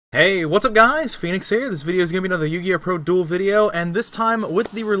Hey, what's up guys? Phoenix here. This video is going to be another YGOpro duel video, and this time with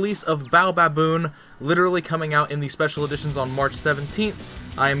the release of Baobaboon literally coming out in the special editions on March 17th,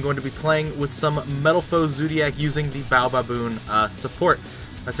 I am going to be playing with some Metalfoes Zoodiac using the Baobaboon support,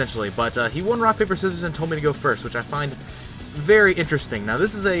 essentially. But he won rock, paper, scissors and told me to go first, which I find very interesting. Now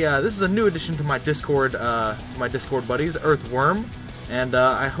this is a new addition to my Discord buddies, Earthworm, and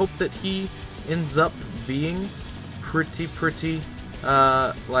I hope that he ends up being pretty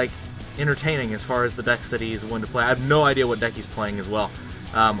like entertaining as far as the decks that he's willing to play. I have no idea what deck he's playing as well.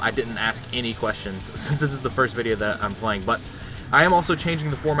 I didn't ask any questions since this is the first video that I'm playing, but I am also changing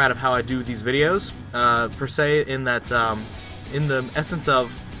the format of how I do these videos, per se, in that in the essence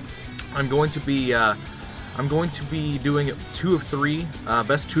of I'm going to be doing 2 of 3,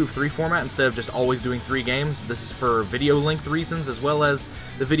 best 2 of 3 format instead of just always doing 3 games. This is for video length reasons, as well as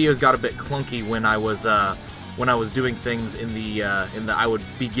the videos got a bit clunky when I was doing things in the I would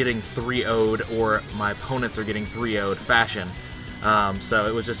be getting 3-0'd or my opponents are getting 3-0'd fashion. So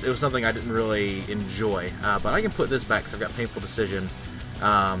it was something I didn't really enjoy. But I can put this back because I've got Painful Decision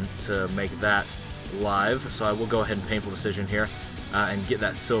to make that live. So I will go ahead and Painful Decision here and get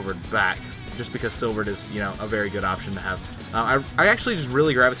that silvered back, just because silvered is, you know, a very good option to have. I actually just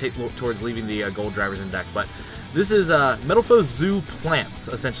really gravitate towards leaving the gold drivers in deck, but this is Metalfoes Zoo plants,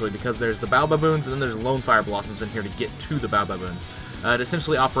 essentially, because there's the Baobaboons and then there's Lone Fire Blossoms in here to get to the Baobaboons. It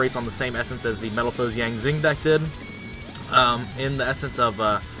essentially operates on the same essence as the Metalfoes Yang Zing deck did, in the essence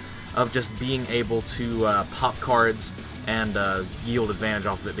of just being able to pop cards and yield advantage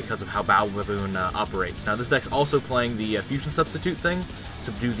off of it because of how Baobaboon operates. Now this deck's also playing the Fusion Substitute thing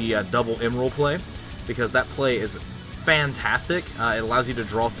to do the double Emerald play, because that play is fantastic. It allows you to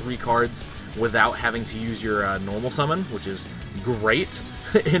draw 3 cards without having to use your normal summon, which is great,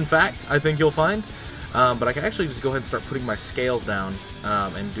 in fact, I think you'll find. But I can actually just go ahead and start putting my scales down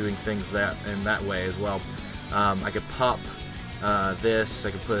and doing things in that way as well. I could pop this,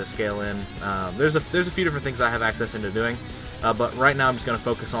 I could put a scale in. There's a few different things I have access into doing, but right now I'm just going to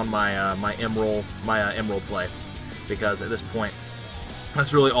focus on my Emerald play, because at this point,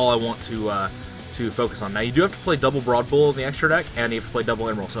 that's really all I want to focus on. Now you do have to play double Broad Bull in the extra deck, and you have to play double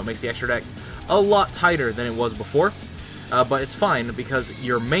Emerald, so it makes the extra deck a lot tighter than it was before. But it's fine, because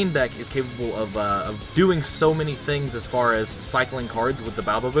your main deck is capable of doing so many things as far as cycling cards with the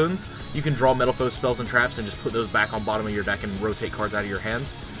Baobaboons. You can draw Metalfoes spells and traps and just put those back on bottom of your deck and rotate cards out of your hand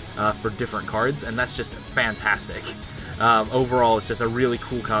for different cards, and that's just fantastic. Overall, it's just a really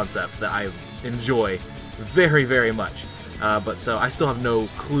cool concept that I enjoy very much. But so I still have no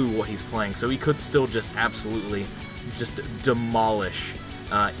clue what he's playing, so he could still just absolutely just demolish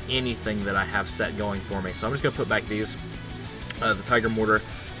anything that I have set going for me. So I'm just going to put back these, the Tiger Mortar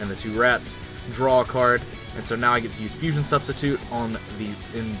and the 2 Rats, draw a card, and so now I get to use Fusion Substitute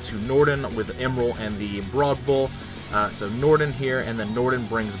into Norden with the Emerald and the Broad Bull. So Norden here, and then Norden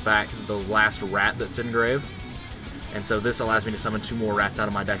brings back the last rat that's in grave. And so this allows me to summon 2 more rats out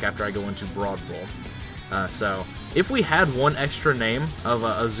of my deck after I go into Broad Bull. So if we had 1 extra name of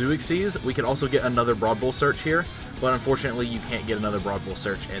a Zooxes, we could also get another Broad Bull search here, but unfortunately you can't get another Broad Bull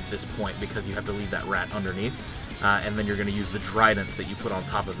search at this point because you have to leave that rat underneath, and then you're going to use the Trident that you put on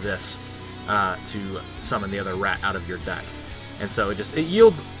top of this to summon the other rat out of your deck. And so it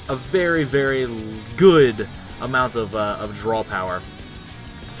yields a very good amount of draw power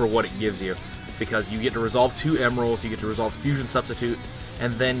for what it gives you, because you get to resolve 2 Emeralds, you get to resolve Fusion Substitute,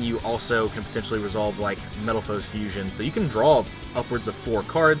 and then you also can potentially resolve like Metalfoes Fusion. So you can draw upwards of 4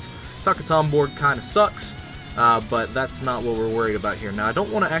 cards. Takatom board kind of sucks, but that's not what we're worried about here. Now I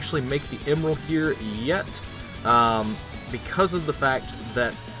don't want to actually make the Emerald here yet, because of the fact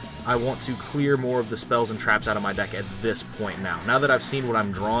that I want to clear more of the spells and traps out of my deck at this point now. Now that I've seen what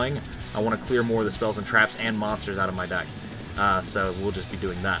I'm drawing, I want to clear more of the spells and traps and monsters out of my deck. So we'll just be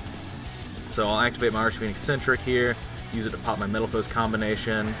doing that. So I'll activate my Archphoenix Centric here, use it to pop my Metalfoes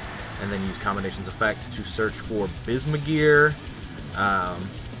combination, and then use Combination's effect to search for Bismugear,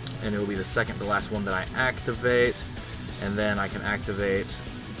 and it will be the second to last one that I activate, and then I can activate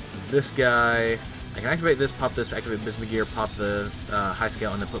this guy. I can activate this, pop this, activate Bismugear, pop the high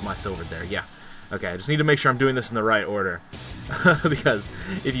scale, and then put my silver there. Yeah. Okay, I just need to make sure I'm doing this in the right order, because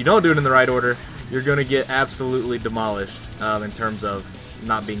if you don't do it in the right order, you're going to get absolutely demolished in terms of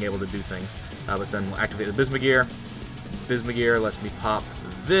not being able to do things. But then we'll activate the Bismugear. Bismugear lets me pop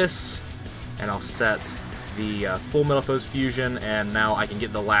this, and I'll set the full Metalfoes Fusion, and now I can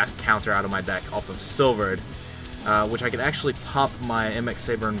get the last counter out of my deck off of Silvered, which I can actually pop my MX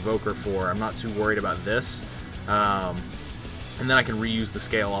Saber Invoker for. I'm not too worried about this. And then I can reuse the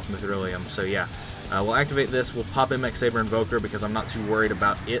scale off Mithrilium. So yeah, We'll activate this. We'll pop MX Saber Invoker because I'm not too worried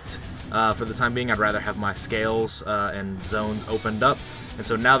about it for the time being. I'd rather have my scales and zones opened up. And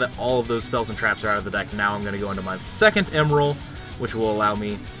so now that all of those spells and traps are out of the deck, now I'm going to go into my second Emerald, which will allow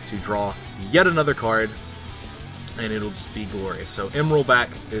me to draw yet another card, and it'll just be glorious. So Emerald back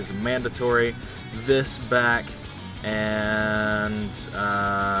is mandatory. This back, and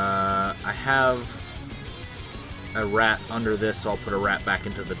I have a rat under this, so I'll put a rat back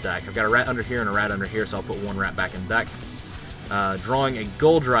into the deck. I've got a rat under here and a rat under here, so I'll put one rat back in deck. Drawing a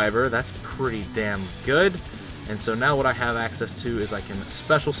Goal Driver, that's pretty damn good. And so now what I have access to is I can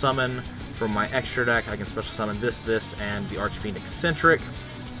special summon from my extra deck. I can special summon this, and the Archfiend Eccentric.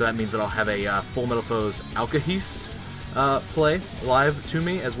 So that means that I'll have a full Metalfoes Alkahest play live to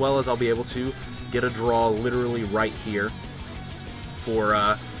me, as well as I'll be able to get a draw literally right here for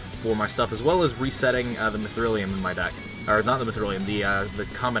my stuff, as well as resetting the Mithrilium in my deck. Or not the Mithrilium, the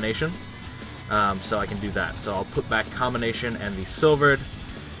Combination. So I can do that. So I'll put back Combination and the Silvered,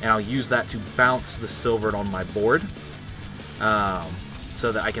 and I'll use that to bounce the Silvered on my board,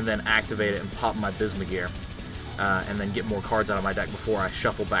 so that I can then activate it and pop my Bismugear, and then get more cards out of my deck before I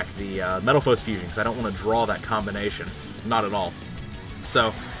shuffle back the Metalfoes Fusion, because I don't want to draw that combination. Not at all.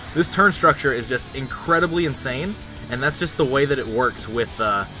 So this turn structure is just incredibly insane, and that's just the way that it works with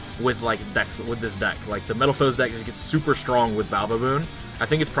like decks, with this deck. Like the Metalfoes deck just gets super strong with Baobaboon. I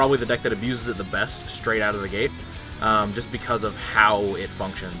think it's probably the deck that abuses it the best straight out of the gate. Just because of how it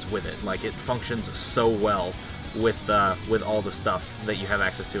functions with it. Like, it functions so well with all the stuff that you have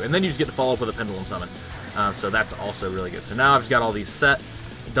access to. And then you just get to follow up with a Pendulum Summon. So that's also really good. So now I've just got all these set,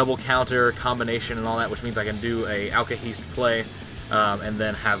 double counter, combination, and all that, which means I can do a Alkahest play, and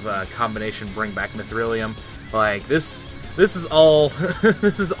then have a combination bring back Mithrilium. Like, this is all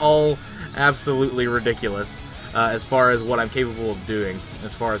this is all absolutely ridiculous as far as what I'm capable of doing,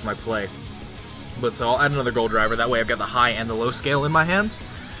 as far as my play. But so I'll add another Goal Driver. That way I've got the high and the low scale in my hands.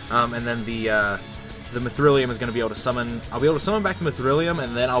 And then the Mithrilium is going to be able to summon... I'll be able to summon back the Mithrilium,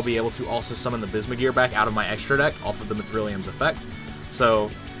 and then I'll be able to also summon the Bismugear back out of my extra deck off of the Mithrilium's effect. So,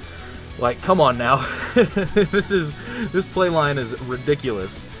 like, come on now. This play line is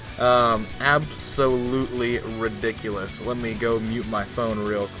ridiculous. Absolutely ridiculous. Let me go mute my phone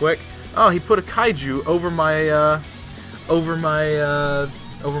real quick. Oh, he put a Kaiju over my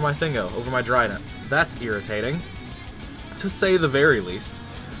Thingo, over my Trident. That's irritating, to say the very least.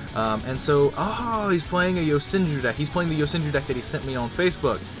 And so, oh, he's playing a Yosenju deck. He's playing the Yosenju deck that he sent me on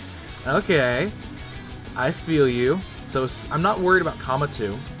Facebook. Okay, I feel you. So I'm not worried about Comma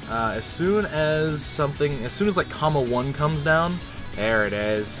 2. As soon as like Comma 1 comes down, there it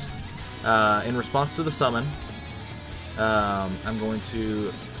is. In response to the summon, I'm going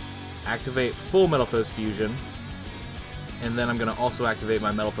to activate full Metalfoes Fusion. And then I'm going to also activate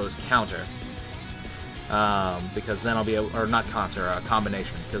my Metalfoes Counter, because then I'll be able, or not counter,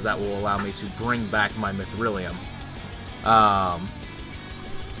 combination, because that will allow me to bring back my Mithrilium.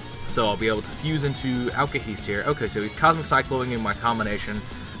 So I'll be able to fuse into Alkahest here. Okay, so he's Cosmic Cycloning in my combination.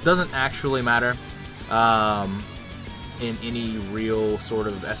 Doesn't actually matter in any real sort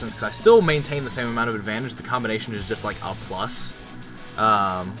of essence, because I still maintain the same amount of advantage. The combination is just like a plus.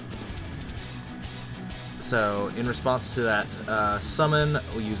 So, in response to that summon,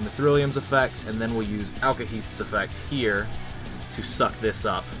 we'll use Mithrilium's effect, and then we'll use Alkahest's effect here to suck this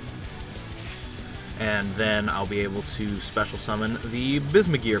up. And then I'll be able to special summon the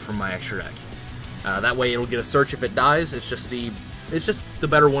Bismugear from my extra deck. That way it'll get a search if it dies. It's just the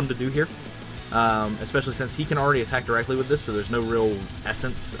better one to do here. Especially since he can already attack directly with this, so there's no real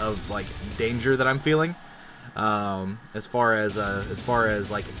essence of like danger that I'm feeling. As far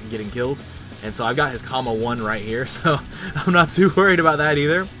as like getting killed. And so I've got his Comma 1 right here, so I'm not too worried about that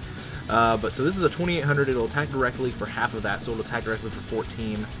either. But so this is a 2800, it'll attack directly for half of that, so it'll attack directly for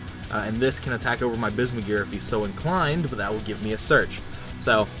 14. And this can attack over my Bismugear if he's so inclined, but that will give me a search.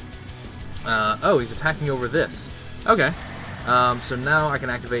 So, oh, he's attacking over this. Okay, so now I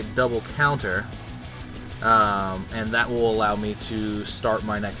can activate double counter, and that will allow me to start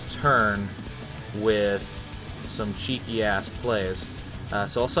my next turn with some cheeky-ass plays.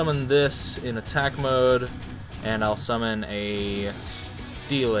 So I'll summon this in attack mode, and I'll summon a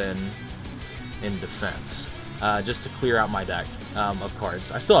Steelin in defense, just to clear out my deck of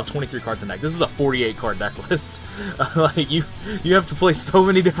cards. I still have 23 cards in deck. This is a 48-card deck list. Like you have to play so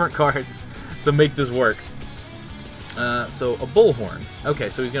many different cards to make this work. So a Bullhorn. Okay,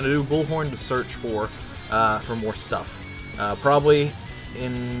 so he's gonna do Bullhorn to search for more stuff. Probably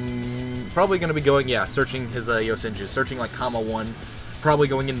gonna be going, yeah, searching his Yosenju, searching like Comma 1. Probably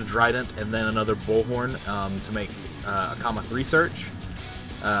going into Trident and then another Bullhorn to make a Comma 3 search.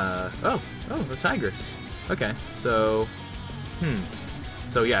 Oh, the Tigress. Okay, so,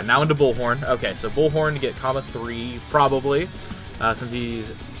 So yeah, now into Bullhorn. Okay, so Bullhorn to get comma 3, probably, since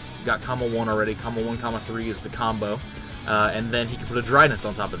he's got comma 1 already. Comma 1, comma 3 is the combo. And then he can put a Trident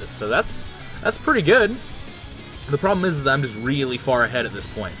on top of this. So that's pretty good. The problem is that I'm just really far ahead at this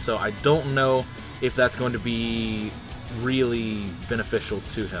point, so I don't know if that's going to be really beneficial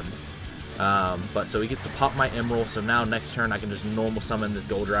to him. But so he gets to pop my Emerald, so now next turn I can just normal summon this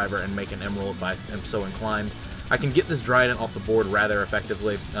Gold Driver and make an Emerald if I am so inclined. I can get this Trident off the board rather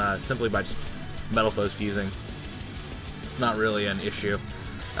effectively, simply by just Metalfoes fusing. It's not really an issue.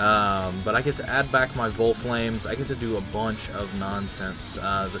 But I get to add back my Volflames. I get to do a bunch of nonsense.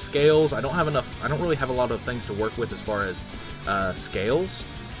 The scales, I don't really have a lot of things to work with as far as scales,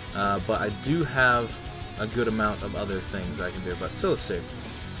 but I do have a good amount of other things that I can do. But so let's see.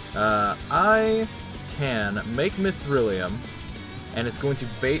 I can make Mithrilium, and it's going to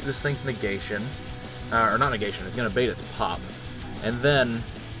bait this thing's negation, or not negation, it's going to bait its pop, and then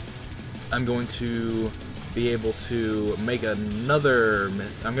I'm going to be able to make another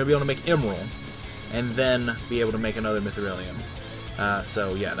I'm going to be able to make Emerald, and then be able to make another Mithrilium.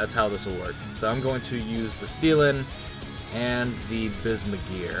 So yeah, that's how this will work. So I'm going to use the Steelin and the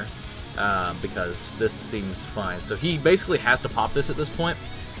Bismugear, because this seems fine. So he basically has to pop this at this point.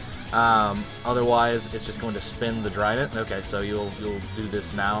 Otherwise, it's just going to spin the Trident. Okay, so you'll do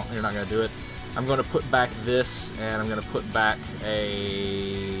this now. You're not going to do it. I'm going to put back this, and I'm going to put back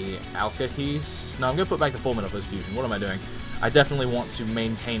a Alkahest. No, I'm going to put back the full Metalfoes Fusion. What am I doing? I definitely want to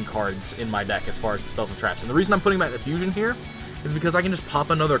maintain cards in my deck as far as the spells and traps. And the reason I'm putting back the Fusion here is because I can just pop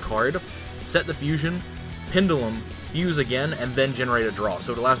another card, set the Fusion, Pendulum, fuse again, and then generate a draw.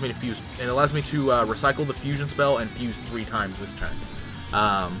 So it allows me to fuse. It allows me to recycle the Fusion spell and fuse 3 times this turn.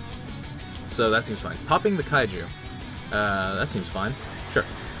 So that seems fine. Popping the Kaiju. That seems fine. Sure.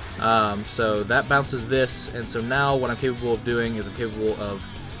 So that bounces this, and so now what I'm capable of doing is I'm capable of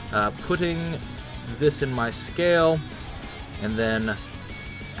putting this in my scale, and then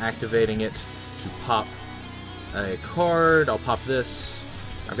activating it to pop a card. I'll pop this.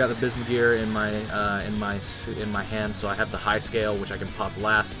 I've got the Bismugear in my hand, so I have the high scale, which I can pop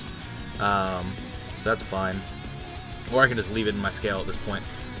last. So that's fine. Or I can just leave it in my scale at this point.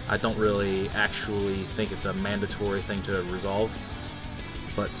 I don't really actually think it's a mandatory thing to resolve.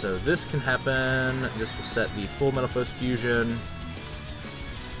 But so this can happen. This will set the full Metalfoes Fusion,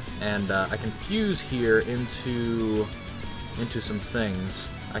 and I can fuse here into some things.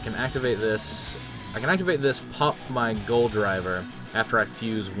 I can activate this. I can activate this, pop my Gold Driver after I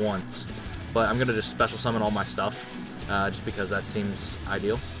fuse once. But I'm gonna just special summon all my stuff, just because that seems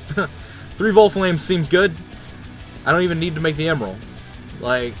ideal. 3 Volflames seems good. I don't even need to make the Emerald.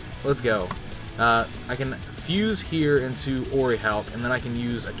 Like, let's go. I can fuse here into Orihawk, and then I can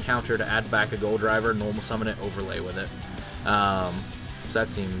use a counter to add back a Gold Driver, normal summon it, overlay with it. So that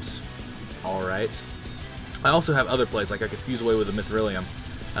seems alright. I also have other plays, like I could fuse away with a Mithrilium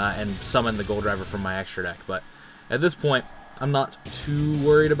and summon the Gold Driver from my extra deck, but at this point, I'm not too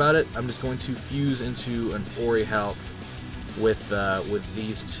worried about it. I'm just going to fuse into an Orihawk with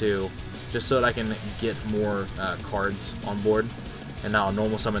these two, just so that I can get more cards on board. And now I'll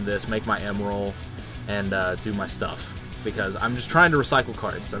normal summon this, make my Emerald, and do my stuff, because I'm just trying to recycle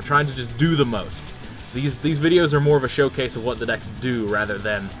cards. I'm trying to just do the most. These videos are more of a showcase of what the decks do rather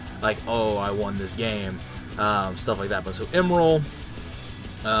than like, oh, I won this game, stuff like that. But so Emerald,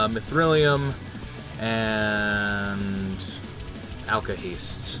 Mithrilium, and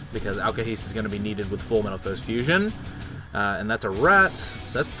Alkahest, because Alkahest is going to be needed with full Metalfoes Fusion, and that's a rat,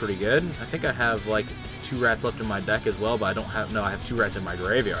 so that's pretty good. I think I have like 2 rats left in my deck as well, but I don't have, no, I have 2 rats in my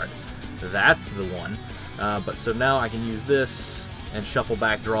graveyard. That's the one. But so now I can use this and shuffle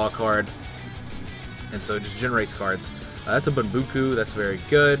back, draw a card, and so it just generates cards. That's a Bambuku, that's very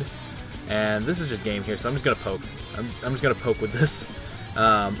good. And this is just game here, so I'm just gonna poke. I'm just gonna poke with this.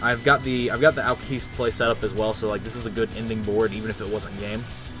 I've got the Alkahest play set up as well, so like this is a good ending board, even if it wasn't game.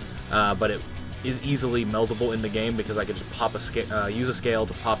 But it is easily meldable in the game because I could just pop a use a scale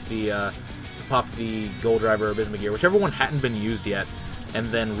to pop the Gold Driver or Bismugear, whichever one hadn't been used yet, and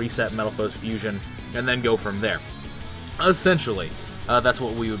then reset Metalfoes Fusion, and then go from there. Essentially, that's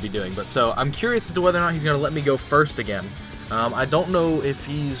what we would be doing. But so I'm curious as to whether or not he's going to let me go first again. I don't know if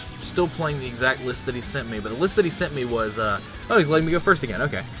he's still playing the exact list that he sent me, but the list that he sent me was, oh, he's letting me go first again,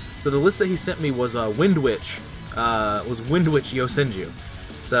 okay. So the list that he sent me was Wind Witch Yosenju.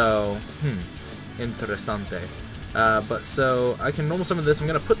 So, interessante. But so I can normal summon this. I'm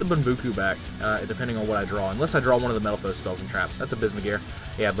going to put the Bambuku back, depending on what I draw, unless I draw one of the Metalfoes spells and traps. That's a Bismugear.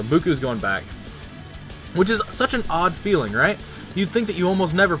 Yeah, Bambuku's going back, which is such an odd feeling, right? you'd think that you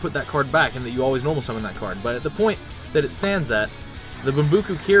almost never put that card back and that you always normal summon that card. But at the point that it stands at, the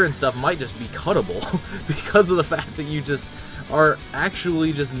Bambuku Kirin stuff might just be cuttable because of the fact that you just are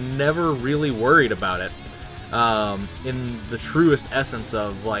actually just never really worried about it. In the truest essence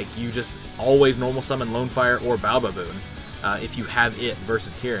of, like, you just always normal summon Lonefire or Baobaboon if you have it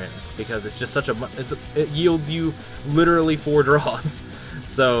versus Kirin, because it's just such it yields you literally 4 draws.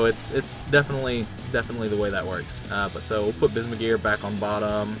 So it's definitely the way that works. But so we'll put Bismugear back on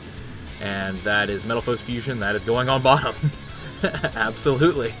bottom, and that is Metalfoes Fusion. That is going on bottom.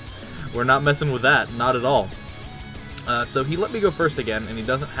 Absolutely. We're not messing with that, not at all. So he let me go first again, and he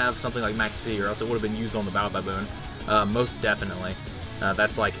doesn't have something like Max C, or else it would have been used on the Baobaboon. Most definitely.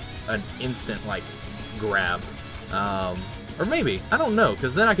 That's like an instant like grab. Or maybe, I don't know,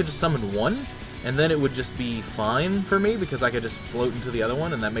 because then I could just summon one, and then it would just be fine for me, because I could just float into the other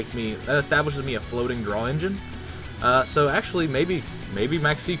one, and that establishes me a floating draw engine. So actually, maybe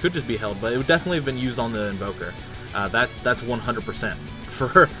Max C could just be held, but it would definitely have been used on the Invoker. That's 100%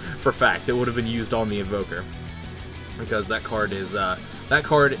 for fact. It would have been used on the Invoker, because that card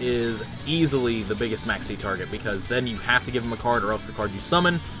is easily the biggest Max C target, because then you have to give him a card, or else the card you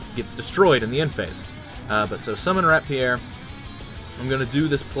summon gets destroyed in the end phase. But so summon Rat Pierre. I'm going to do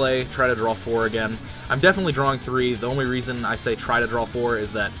this play, try to draw 4 again. I'm definitely drawing 3. The only reason I say try to draw 4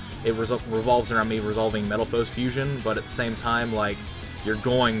 is that it revolves around me resolving Metalfoes Fusion, but at the same time, like, you're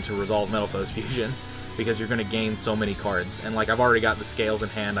going to resolve Metalfoes Fusion because you're going to gain so many cards. And, like, I've already got the scales in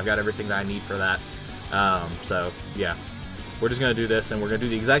hand. I've got everything that I need for that. So, yeah. We're just going to do this, and we're going to do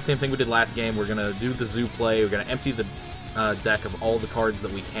the exact same thing we did last game. We're going to do the Zoo play. We're going to empty the deck of all the cards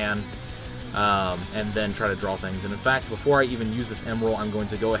that we can. And then try to draw things. And in fact, before I even use this Emerald, I'm going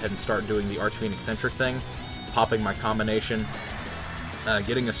to go ahead and start doing the Arch Phoenix-centric thing, popping my combination,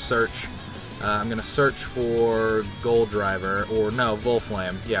 getting a search. I'm going to search for Gold Driver, or no,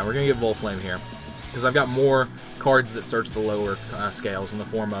 Volflame. Yeah, we're going to get Volflame here, because I've got more cards that search the lower scales in the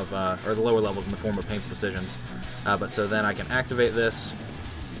form of, or the lower levels in the form of Painful Decisions. But so then I can activate this,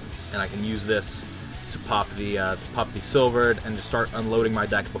 and I can use this to pop the Silvered and just start unloading my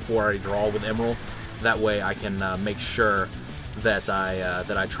deck before I draw with Emerald. That way I can make sure that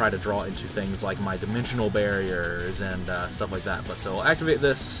I try to draw into things like my dimensional barriers and stuff like that. But so I'll activate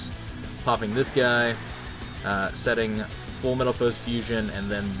this, popping this guy, setting full Metalfoes Fusion,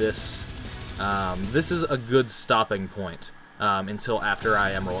 and then this. This is a good stopping point until after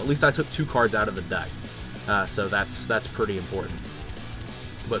I Emerald. At least I took 2 cards out of the deck, so that's pretty important.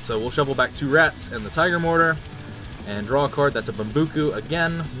 But so we'll shuffle back 2 Rats and the Tiger Mortar, and draw a card. That's a Bambuku.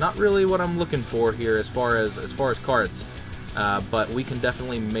 Again, not really what I'm looking for here as far as cards, but we can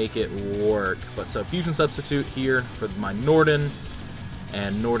definitely make it work. But so Fusion Substitute here for my Norden,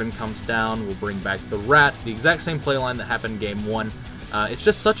 and Norden comes down. We'll bring back the Rat, the exact same playline that happened in Game 1. It's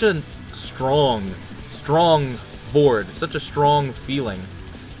just such a strong board, such a strong feeling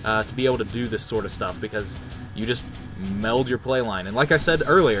to be able to do this sort of stuff, because you just meld your playline. And like I said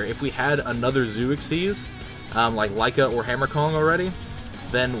earlier, if we had another Zoo Xyz, like Leica or Hammer Kong already,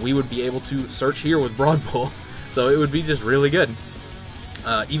 then we would be able to search here with Broad Pull. So it would be just really good.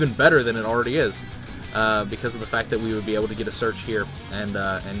 Even better than it already is, because of the fact that we would be able to get a search here and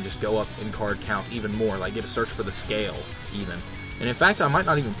just go up in card count even more, like get a search for the scale even. And in fact, I might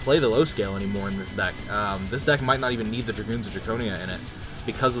not even play the low scale anymore in this deck. This deck might not even need the Dragoons of Draconia in it,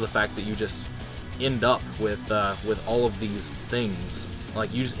 because of the fact that you just end up with all of these things.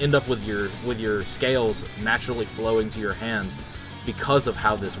 Like, you just end up with your scales naturally flowing to your hand because of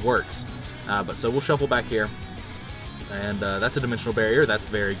how this works. But so we'll shuffle back here, and that's a Dimensional Barrier. That's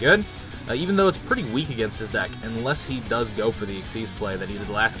very good. Even though it's pretty weak against his deck, unless he does go for the Xyz play that he did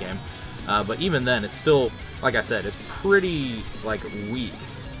last game. But even then, it's still, like I said, it's pretty like weak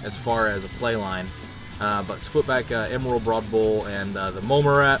as far as a play line. But split back Emerald, Broad Bull, and the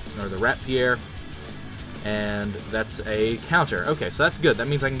Momorat, or the Rat Pierre. And that's a counter. Okay, so that's good. That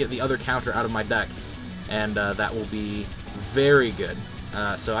means I can get the other counter out of my deck, and that will be very good.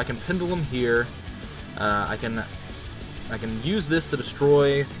 So I can Pendulum here. I can use this to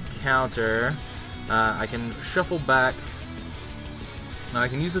destroy counter. I can shuffle back. I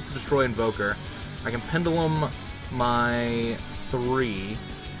can use this to destroy Invoker. I can Pendulum my 3.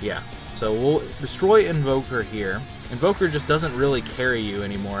 Yeah. So we'll destroy Invoker here. Invoker just doesn't really carry you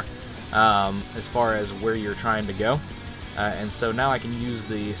anymore, as far as where you're trying to go. And so now I can use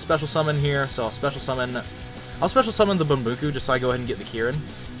the special summon here. So I'll special summon the Bambuku just so I go ahead and get the Kirin.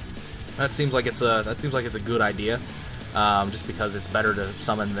 That seems like it's a good idea, just because it's better to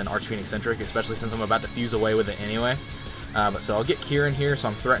summon than Arch Phoenix-centric, especially since I'm about to fuse away with it anyway. But so I'll get Kirin here, so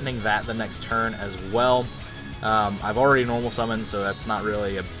I'm threatening that the next turn as well. I've already normal summoned, so that's not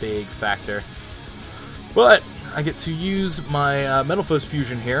really a big factor. But I get to use my Metalfoes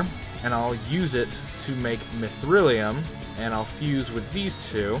fusion here, and I'll use it to make Mithrilium, and I'll fuse with these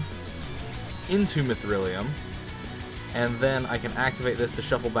two into Mithrilium, and then I can activate this to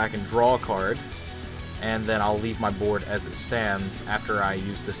shuffle back and draw a card, and then I'll leave my board as it stands after I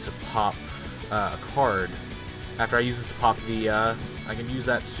use this to pop a card. After I use this to pop the, I can use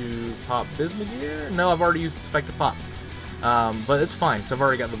that to pop Bismugear? No, I've already used this effect to pop. But it's fine, because I've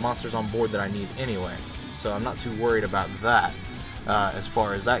already got the monsters on board that I need anyway. So I'm not too worried about that, as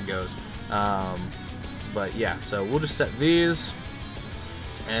far as that goes. But yeah, so we'll just set these,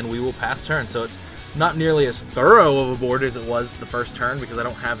 and we will pass turn. So it's not nearly as thorough of a board as it was the first turn, because I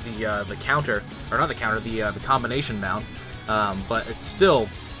don't have the counter, or not the counter, the combination down. But it's still,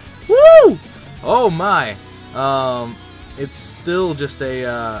 woo! Oh my! It's still just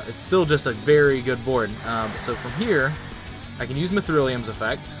a very good board. So from here, I can use Mithrilium's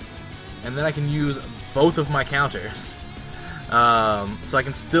effect, and then I can use both of my counters. So I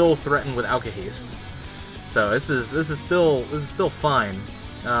can still threaten with Alkahest. So this is still fine.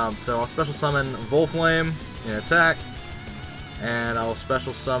 So I'll special summon Volflame in attack, and I'll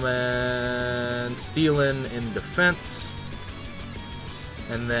special summon Steelin in defense.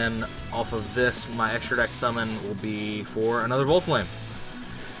 And then off of this, my extra deck summon will be for another Volflame.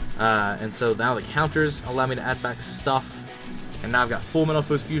 And so now the counters allow me to add back stuff. And now I've got full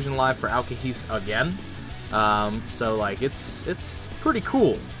Metalfoes Fusion live for Alkahest again. So like it's pretty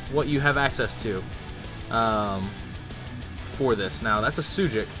cool what you have access to for this. Now that's a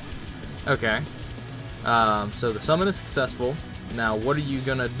Zoodiac. Okay. So the summon is successful. Now what are you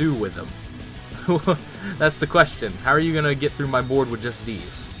gonna do with them? That's the question. How are you gonna get through my board with just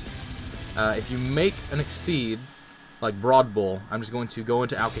these? If you make an Exceed, like Broad Bull, I'm just going to go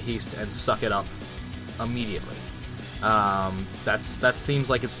into Alkahest and suck it up immediately. That seems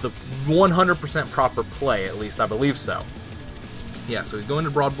like it's the 100% proper play, at least I believe so. Yeah, so he's going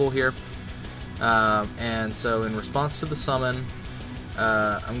to Broad Bull here. And so in response to the summon,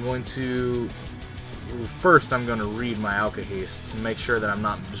 I'm going to... First, I'm going to read my Alkahest to make sure that I'm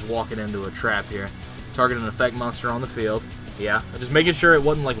not just walking into a trap here. Target an effect monster on the field. Yeah, just making sure it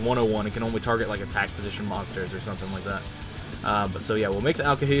wasn't like 101. It can only target like attack position monsters or something like that. But so yeah, we'll make the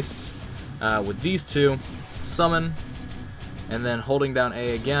Alkahest with these two. Summon, and then holding down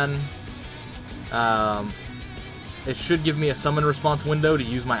A again. It should give me a summon response window to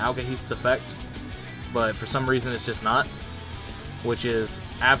use my Alkahest's effect, but for some reason it's just not, which is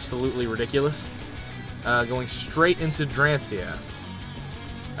absolutely ridiculous. Going straight into Drancia.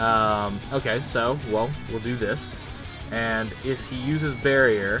 Okay, so, well, we'll do this. And if he uses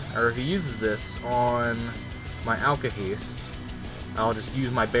Barrier, or if he uses this on my Alkahest, I'll just use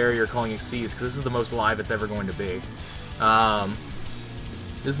my Barrier calling Exceeds, because this is the most live it's ever going to be.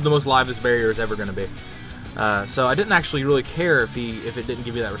 This is the most live this Barrier is ever going to be. So I didn't actually really care if it didn't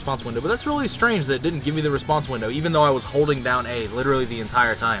give you that response window, but that's really strange that it didn't give me the response window, even though I was holding down A literally the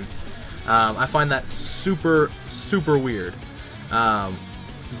entire time. I find that super, super weird.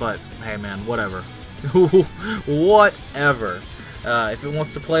 But, hey man, whatever. Whatever. If it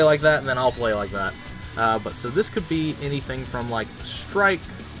wants to play like that, then I'll play like that. But so this could be anything from, like, Strike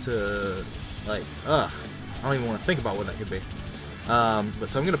to, like, I don't even want to think about what that could be. But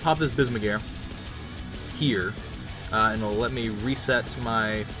so I'm going to pop this Bismugear here, and it'll let me reset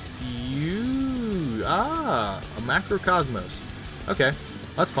my Fuse. A Macrocosmos. Okay.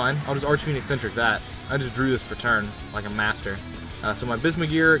 That's fine. I'll just Arch Phoenix-centric that. I just drew this for turn, like a master. So my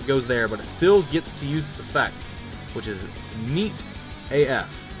Bismugear goes there, but it still gets to use its effect, which is neat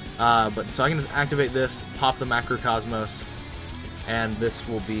AF. But so I can just activate this, pop the Macrocosmos, and this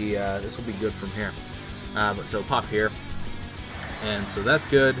will be good from here. But so pop here, and so that's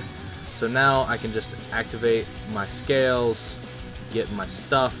good. So now I can just activate my scales, get my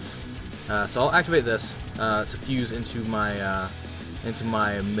stuff. So I'll activate this to fuse into my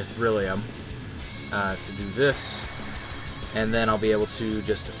Mithrilium to do this, and then I'll be able to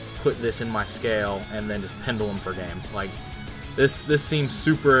just put this in my scale and then just pendulum for game. Like this seems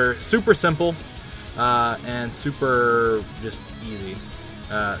super simple and super just easy.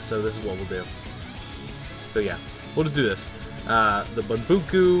 So this is what we'll do. So yeah, we'll just do this. The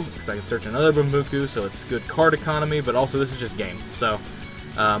Bambuku, because I can search another Bambuku, so it's good card economy, but also this is just game, so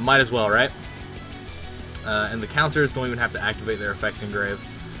might as well, right? And the counters don't even have to activate their effects engrave.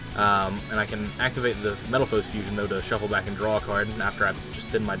 And I can activate the Metalfoes fusion, though, to shuffle back and draw a card after I've just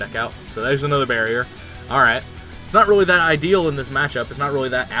thinned my deck out. So there's another Barrier. Alright. It's not really that ideal in this matchup. It's not really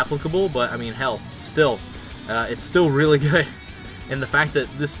that applicable, but, I mean, hell, still. It's still really good. And the fact that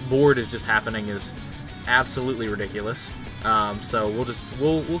this board is just happening is absolutely ridiculous. So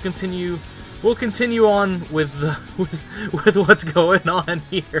we'll continue on with with what's going on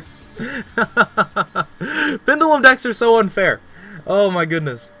here. Pendulum decks are so unfair. Oh my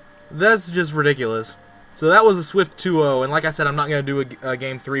goodness, that's just ridiculous. So that was a swift 2-0, and like I said, I'm not going to do a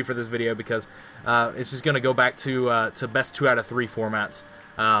game 3 for this video because it's just going to go back to best 2 out of 3 formats,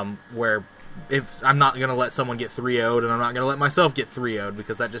 where if I'm not going to let someone get 3-0'd, and I'm not going to let myself get 3-0'd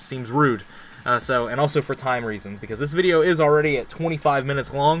because that just seems rude. And also for time reasons, because this video is already at 25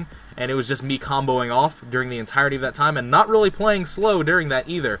 minutes long, and it was just me comboing off during the entirety of that time, and not really playing slow during that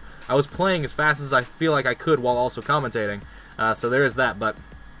either. I was playing as fast as I feel like I could while also commentating, so there is that. But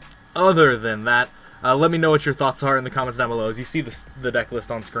other than that, let me know what your thoughts are in the comments down below. As you see the deck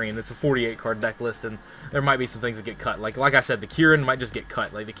list on screen, it's a 48 card deck list, and there might be some things that get cut. Like I said, the Kieran might just get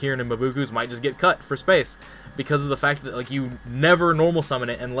cut. Like the Kieran and Mabukus might just get cut for space because of the fact that you never normal summon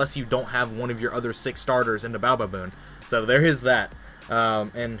it unless you don't have one of your other 6 starters into Baobaboon. So there is that.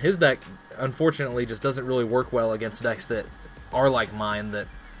 And his deck, unfortunately, just doesn't really work well against decks that are like mine, that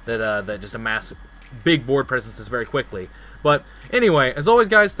just amass big board presences very quickly. But anyway, as always,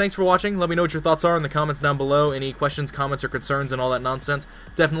 guys, thanks for watching. Let me know what your thoughts are in the comments down below. Any questions, comments, or concerns, and all that nonsense.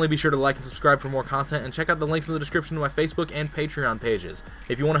 Definitely be sure to like and subscribe for more content, and check out the links in the description to my Facebook and Patreon pages.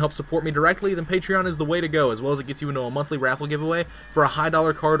 If you want to help support me directly, then Patreon is the way to go, as well as it gets you into a monthly raffle giveaway for a high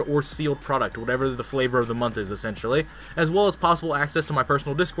dollar card or sealed product, whatever the flavor of the month is, essentially, as well as possible access to my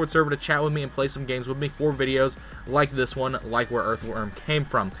personal Discord server to chat with me and play some games with me for videos like this one, like Where Earthworm Came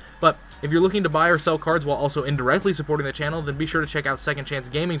From. But if you're looking to buy or sell cards while also indirectly supporting the channel, then be sure to check out Second Chance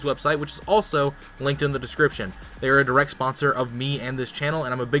Gaming's website, which is also linked in the description. They are a direct sponsor of me and this channel,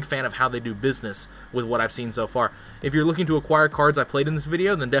 and I'm a big fan of how they do business with what I've seen so far. If you're looking to acquire cards I played in this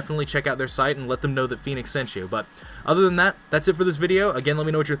video, then definitely check out their site and let them know that Phoenix sent you. But other than that, that's it for this video. Again, let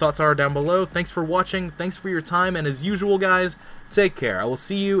me know what your thoughts are down below. Thanks for watching, thanks for your time, and as usual, guys, take care. I will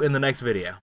see you in the next video.